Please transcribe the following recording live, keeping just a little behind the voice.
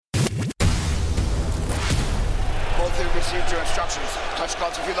received your instructions. Touch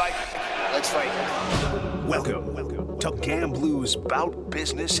gloves if you like. Let's fight. Welcome to Gamblu's Bout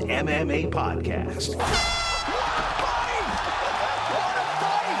Business MMA podcast.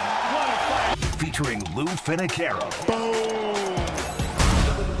 Featuring Lou Finicaro.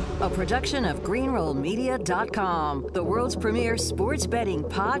 A production of GreenRollMedia.com, the world's premier sports betting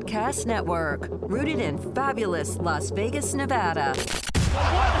podcast network, rooted in fabulous Las Vegas, Nevada. 100%,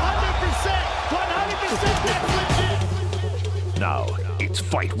 that's legit. Now, it's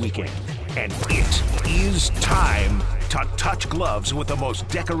fight weekend, and it is time to touch gloves with the most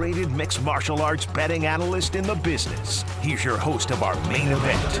decorated mixed martial arts betting analyst in the business. He's your host of our main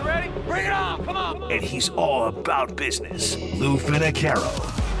event. You ready? Bring it on, come on. And he's all about business, Lou Finicaro.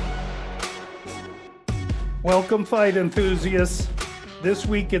 Welcome, fight enthusiasts. This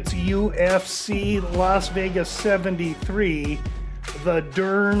week it's UFC Las Vegas 73, the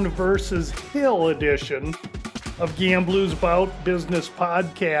Dern versus Hill edition of Gamblu's Bout Business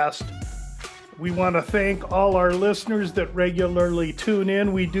podcast. We want to thank all our listeners that regularly tune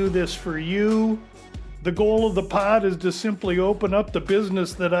in. We do this for you. The goal of the pod is to simply open up the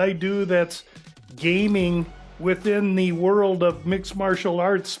business that I do, that's gaming within the world of mixed martial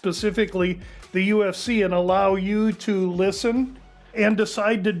arts, specifically the UFC, and allow you to listen and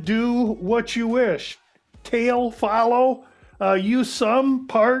decide to do what you wish. Tail, follow, use some,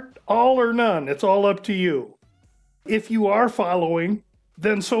 part, all or none. It's all up to you. If you are following,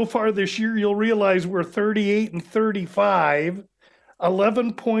 then so far this year you'll realize we're 38 and 35,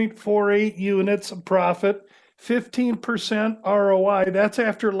 11.48 units of profit, 15% ROI. That's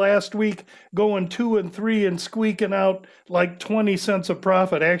after last week going 2 and 3 and squeaking out like 20 cents a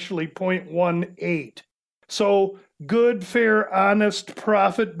profit, actually 0.18. So good, fair, honest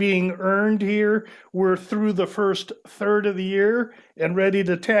profit being earned here. We're through the first third of the year and ready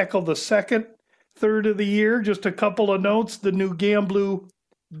to tackle the second third of the year. Just a couple of notes. The new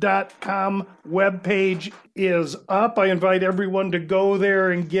Gamblu.com webpage is up. I invite everyone to go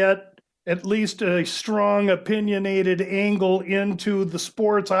there and get at least a strong, opinionated angle into the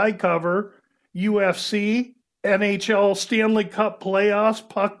sports I cover: UFC, NHL, Stanley Cup playoffs,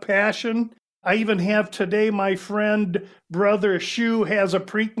 puck passion. I even have today, my friend, Brother Shu has a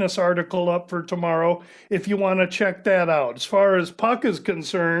Preakness article up for tomorrow if you want to check that out. As far as puck is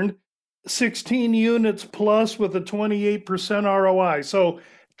concerned, 16 units plus with a 28% ROI. So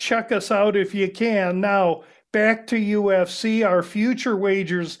check us out if you can. Now, back to UFC, our future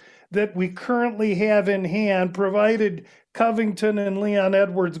wagers that we currently have in hand, provided Covington and Leon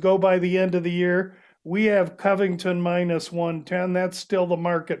Edwards go by the end of the year. We have Covington minus 110. That's still the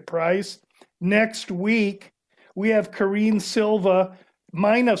market price. Next week, we have Karine Silva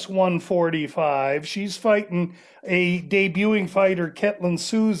minus 145. She's fighting a debuting fighter, Ketlin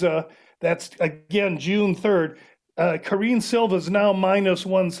Souza. That's, again, June 3rd. Karine Silva is now minus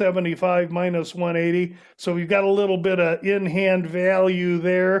 175, minus 180. So we've got a little bit of in-hand value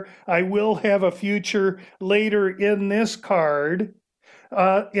there. I will have a future later in this card.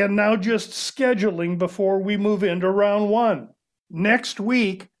 And now just scheduling before we move into round one. Next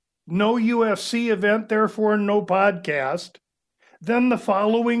week, no UFC event, therefore no podcast. Then the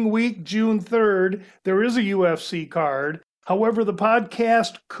following week, June 3rd, there is a UFC card. However, the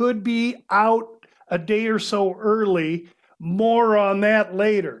podcast could be out a day or so early. More on that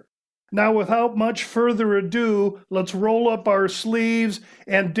later. Now, without much further ado, let's roll up our sleeves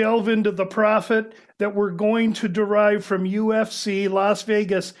and delve into the profit that we're going to derive from UFC Las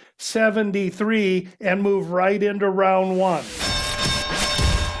Vegas 73 and move right into round one.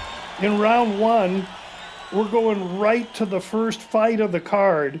 In round one, we're going right to the first fight of the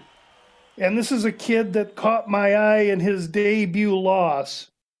card. And this is a kid that caught my eye in his debut loss.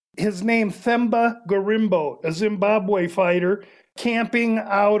 His name, Themba Gorimbo, a Zimbabwe fighter, camping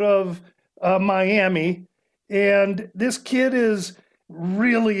out of Miami. And this kid is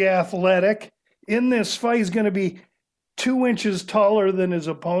really athletic. In this fight, he's going to be 2 inches taller than his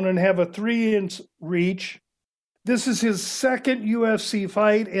opponent, have a 3-inch reach. This is his second UFC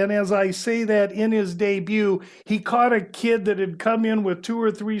fight, and as I say that, in his debut, he caught a kid that had come in with 2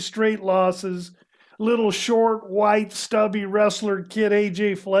 or 3 straight losses, little short, white, stubby wrestler kid,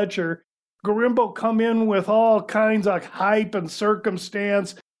 AJ Fletcher. Gorimbo come in with all kinds of hype and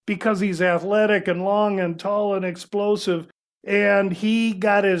circumstance because he's athletic and long and tall and explosive, and he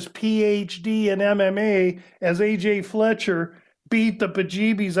got his PhD in MMA as AJ Fletcher beat the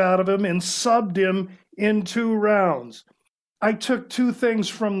bejeebies out of him and subbed him in 2 rounds. I took 2 things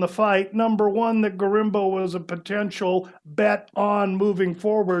from the fight. Number one, that Gorimbo was a potential bet on moving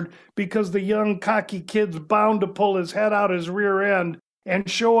forward because the young cocky kid's bound to pull his head out his rear end and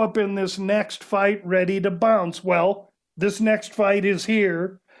show up in this next fight ready to bounce. Well, This next fight is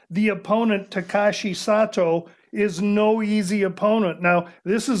here. The opponent, Takashi Sato, is no easy opponent. Now,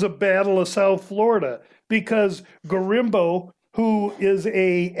 this is a battle of South Florida because Garimbo, who is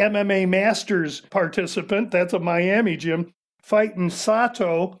a MMA Masters participant, that's a Miami gym, fighting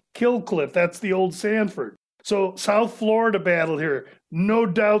Sato Killcliff, that's the old Sanford. So South Florida battle here. No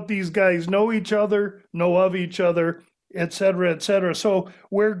doubt these guys know each other, know of each other, et cetera, et cetera. So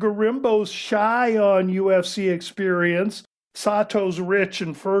where Garimbo's shy on UFC experience, Sato's rich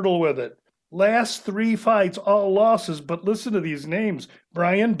and fertile with it. Last 3 fights, all losses, but listen to these names.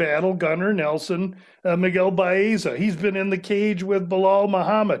 Brian Battle, Gunnar Nelson, Miguel Baeza. He's been in the cage with Bilal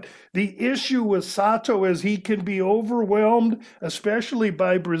Muhammad. The issue with Sato is he can be overwhelmed, especially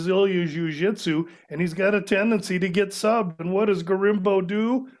by Brazilian Jiu-Jitsu, and he's got a tendency to get subbed. And what does Garimbo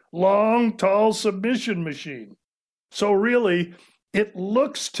do? Long, tall submission machine. So really, it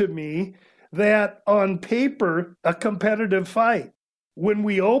looks to me that on paper, a competitive fight. When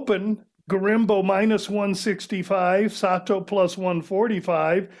we open, Garimbo minus 165, Sato plus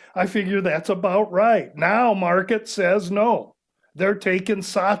 145, I figure that's about right. Now market says no. They're taking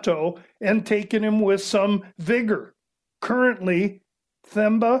Sato and taking him with some vigor. Currently,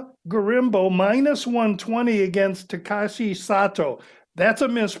 Themba Garimbo minus 120 against Takashi Sato. That's a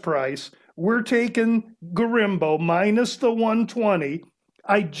misprice. We're taking Garimbo minus the 120.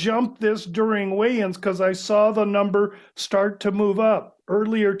 I jumped this during weigh-ins because I saw the number start to move up.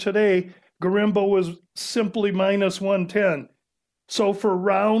 Earlier today, Garimbo was simply minus 110. So for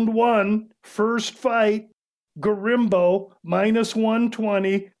round 1, first fight, Garimbo minus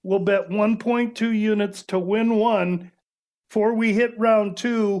 120. We'll bet 1.2 units to win 1. Before we hit round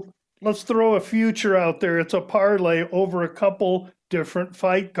 2, let's throw a future out there. It's a parlay over a couple different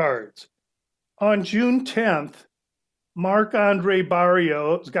fight cards. On June 10th, Marc-Andre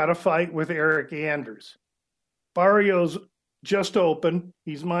Barrios got a fight with Eric Anders. Barrios just open.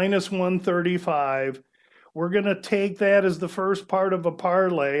 He's minus 135. We're going to take that as the first part of a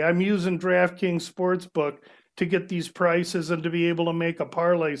parlay. I'm using DraftKings Sportsbook to get these prices and to be able to make a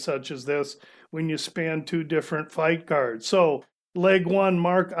parlay such as this when you span 2 different fight cards. So leg 1,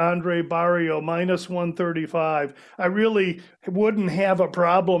 Marc-Andre Barrios, minus 135. I really wouldn't have a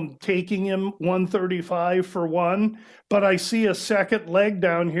problem taking him 135 for 1, but I see a second leg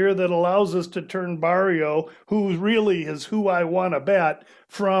down here that allows us to turn Barrios, who really is who I want to bet,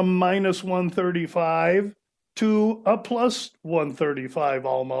 from minus 135 to a plus 135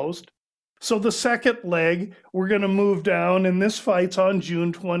 almost. So the second leg, we're going to move down, and this fight's on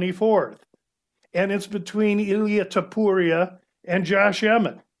June 24th. And it's between Ilia Topuria and Josh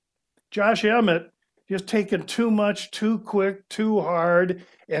Emmett. Josh Emmett just taken too much, too quick, too hard.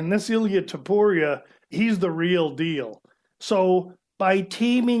 And this Ilia Topuria, he's the real deal. So by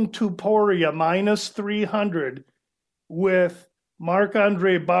teaming Topuria minus 300 with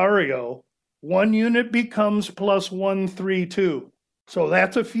Marc-Andre Barrios, 1 unit becomes plus 132. So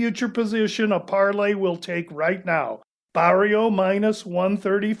that's a future position, a parlay we'll take right now. Barrios minus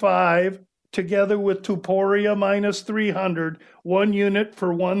 135. Together with Topuria minus 300, 1 unit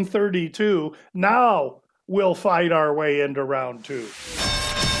for 132. Now we'll fight our way into round 2.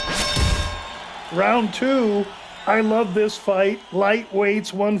 Round 2, I love this fight.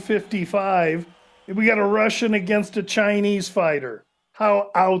 Lightweights 155. We got a Russian against a Chinese fighter.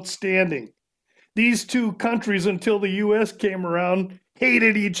 How outstanding. These 2 countries, until the U.S. came around,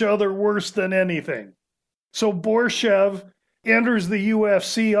 hated each other worse than anything. So Borshev enters the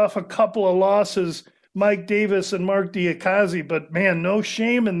UFC off a couple of losses, Mike Davis and Mark Diakazi, but man, no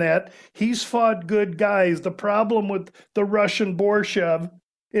shame in that. He's fought good guys. The problem with the Russian Borshev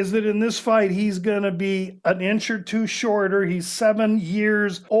is that in this fight, he's going to be an inch or 2 shorter. He's 7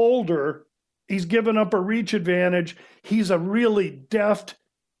 years older. He's given up a reach advantage. He's a really deft,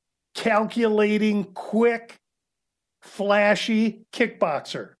 calculating, quick, flashy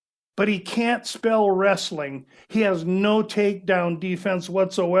kickboxer. But he can't spell wrestling. He has no takedown defense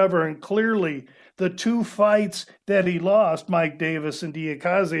whatsoever. And clearly, the 2 fights that he lost, Mike Davis and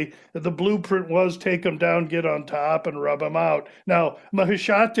Diakazi, the blueprint was take him down, get on top, and rub him out. Now,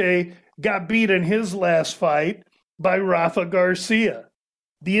 Maheshate got beat in his last fight by Rafa Garcia.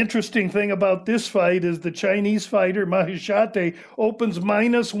 The interesting thing about this fight is the Chinese fighter, Maheshate, opens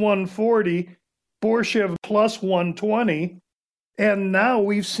minus 140, Borshev plus 120. And now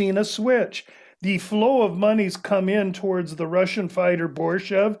we've seen a switch. The flow of money's come in towards the Russian fighter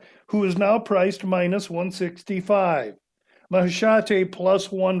Borshev, who is now priced minus 165. Maheshate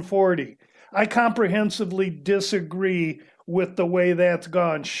plus 140. I comprehensively disagree with the way that's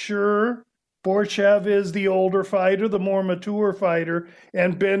gone. Sure, Borshev is the older fighter, the more mature fighter,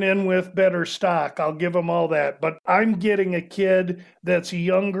 and been in with better stock. I'll give him all that. But I'm getting a kid that's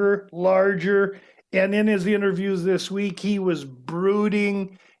younger, larger, and in his interviews this week, he was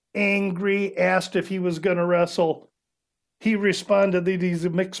brooding, angry, asked if he was going to wrestle. He responded that he's a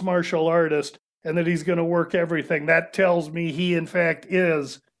mixed martial artist and that he's going to work everything. That tells me he, in fact,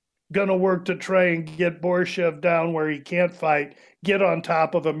 is going to work to try and get Borshev down where he can't fight, get on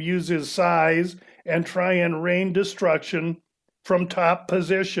top of him, use his size, and try and rain destruction from top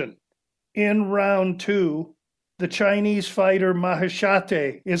position. In round 2, the Chinese fighter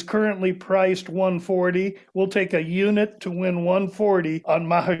Maheshate is currently priced 140. We'll take a unit to win 140 on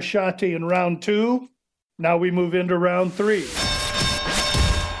Maheshate in round 2. Now we move into round 3.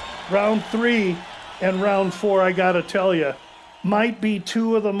 Round 3 and round 4, I got to tell you, might be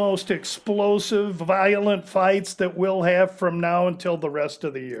two of the most explosive, violent fights that we'll have from now until the rest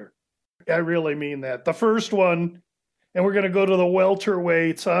of the year. I really mean that. The first one, and we're going to go to the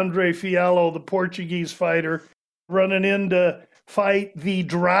welterweights, Andre Fialho, the Portuguese fighter, running in to fight the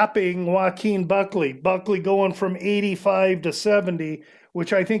dropping Joaquin Buckley. Buckley going from 85 to 70,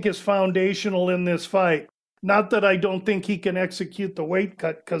 which I think is foundational in this fight. Not that I don't think he can execute the weight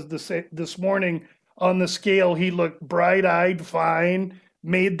cut, because this morning on the scale, he looked bright-eyed, fine,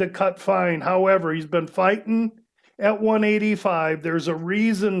 made the cut fine. However, he's been fighting at 185. There's a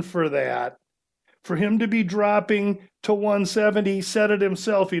reason for that. For him to be dropping to 170, he said it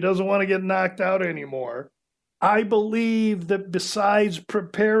himself. He doesn't want to get knocked out anymore. I believe that besides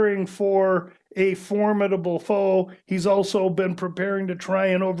preparing for a formidable foe, he's also been preparing to try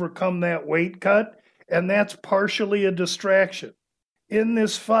and overcome that weight cut, and that's partially a distraction. In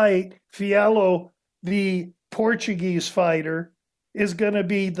this fight, Fialho, the Portuguese fighter, is going to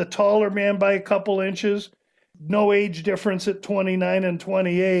be the taller man by a couple inches. No age difference at 29 and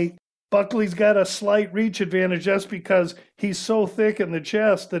 28. Buckley's got a slight reach advantage just because he's so thick in the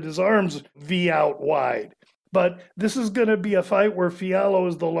chest that his arms V out wide. But this is going to be a fight where Fialho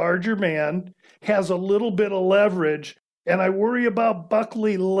is the larger man, has a little bit of leverage, and I worry about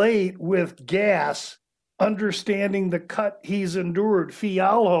Buckley late with gas, understanding the cut he's endured.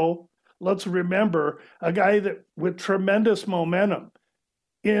 Fialho, let's remember, a guy that with tremendous momentum.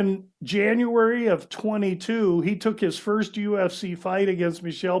 In January of 22, he took his first UFC fight against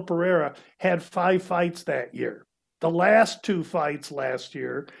Michel Pereira, had 5 fights that year. The last 2 fights last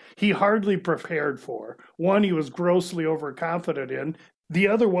year, he hardly prepared for. One, he was grossly overconfident in. The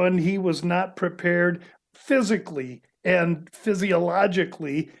other one, he was not prepared physically and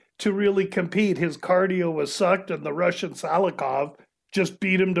physiologically to really compete. His cardio was sucked, and the Russian Salikov just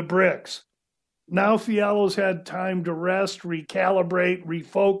beat him to bricks. Now Fialho's had time to rest, recalibrate,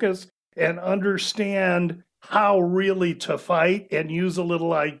 refocus, and understand how really to fight and use a little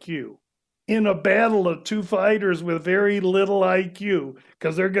IQ. In a battle of 2 fighters with very little IQ,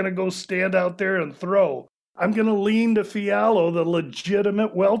 because they're going to go stand out there and throw, I'm going to lean to Fialho, the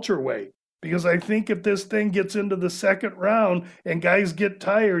legitimate welterweight, because I think if this thing gets into the second round and guys get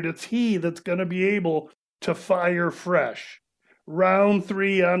tired, it's he that's going to be able to fire fresh. Round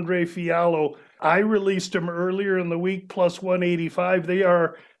 3, Andre Fialho. I released him earlier in the week, plus 185.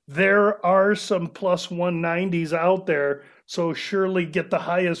 There are some plus 190s out there, so surely get the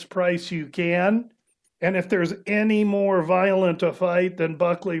highest price you can. And if there's any more violent a fight than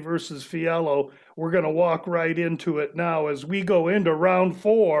Buckley versus Fialho, we're going to walk right into it now as we go into round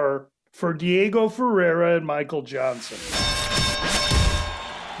 4 for Diego Ferreira and Michael Johnson.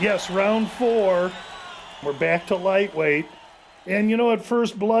 Yes, round 4. We're back to lightweight. And, at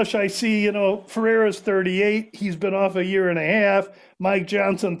first blush, I see, Ferreira's 38. He's been off a year and a half. Mike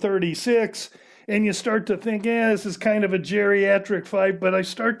Johnson, 36. And you start to think, this is kind of a geriatric fight. But I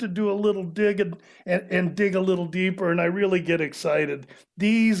start to do a little dig and dig a little deeper, and I really get excited.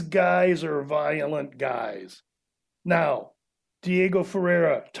 These guys are violent guys. Now, Diego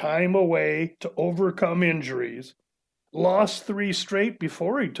Ferreira, time away to overcome injuries. Lost 3 straight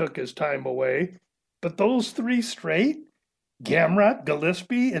before he took his time away. But those 3 straight? Gamrot,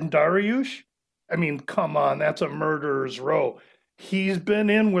 Gillespie, and Dariush? I mean, come on, that's a murderer's row. He's been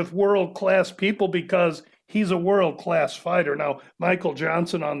in with world-class people because he's a world-class fighter. Now, Michael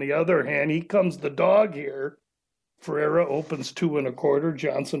Johnson, on the other hand, he comes the dog here. Ferreira opens 2.25,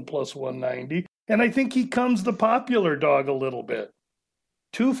 Johnson plus 190. And I think he comes the popular dog a little bit.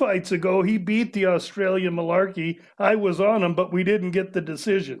 2 fights ago, he beat the Australian Malarkey. I was on him, but we didn't get the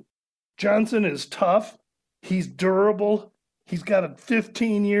decision. Johnson is tough. He's durable. He's got a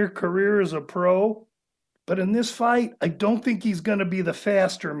 15-year career as a pro. But in this fight, I don't think he's going to be the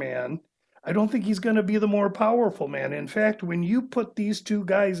faster man. I don't think he's going to be the more powerful man. In fact, when you put these two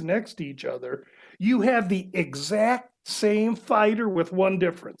guys next to each other, you have the exact same fighter with one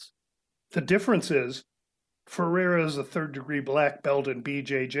difference. The difference is Ferreira is a third-degree black belt in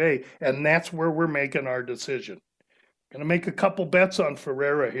BJJ, and that's where we're making our decision. Going to make a couple bets on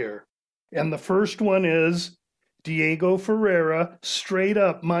Ferreira here. And the first one is Diego Ferreira, straight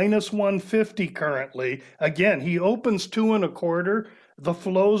up, minus 150 currently. Again, he opens 2.25. The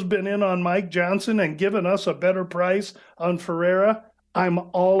flow's been in on Mike Johnson and given us a better price on Ferreira. I'm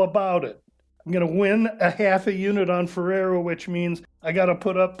all about it. I'm going to win a half a unit on Ferreira, which means I got to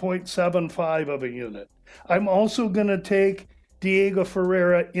put up 0.75 of a unit. I'm also going to take Diego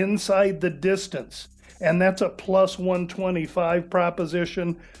Ferreira inside the distance, and that's a plus 125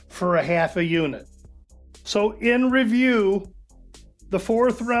 proposition for a half a unit. So in review, the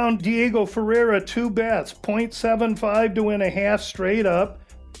fourth round, Diego Ferreira, 2 bets, 0.75 to win a half straight up,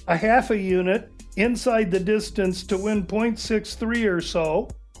 a half a unit inside the distance to win 0.63 or so.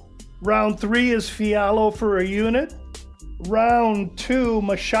 Round 3 is Fiallo for a unit. Round 2,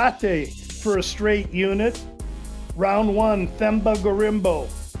 Machete for a straight unit. Round 1, Themba Gorimbo,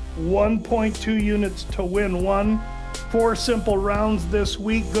 1.2 units to win 1. 4 simple rounds this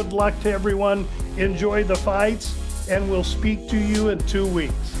week. Good luck to everyone. Enjoy the fights, and we'll speak to you in 2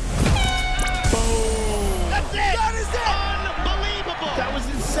 weeks. Boom! That's it! That is it! Unbelievable! That was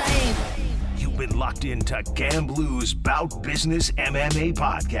insane! You've been locked into Gamblu's Bout Business MMA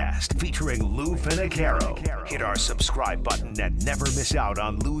podcast featuring Lou Finocchiaro. Hit our subscribe button and never miss out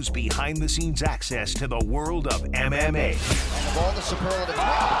on Lou's behind-the-scenes access to the world of MMA. And of all the superlatives,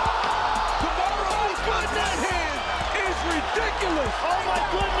 Tomorrow's got that hand is ridiculous! Oh my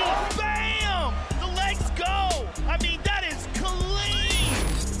goodness! Bam! The legs go! I mean, that is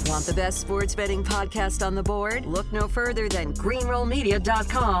clean! Want the best sports betting podcast on the board? Look no further than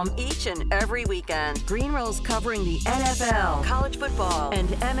greenrollmedia.com each and every weekend. Greenroll's covering the NFL, college football, and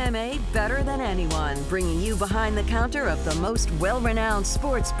MMA better than anyone, bringing you behind the counter of the most well-renowned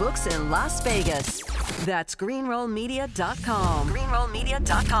sports books in Las Vegas. That's greenrollmedia.com.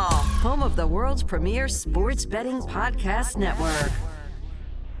 Greenrollmedia.com, home of the world's premier sports betting podcast network.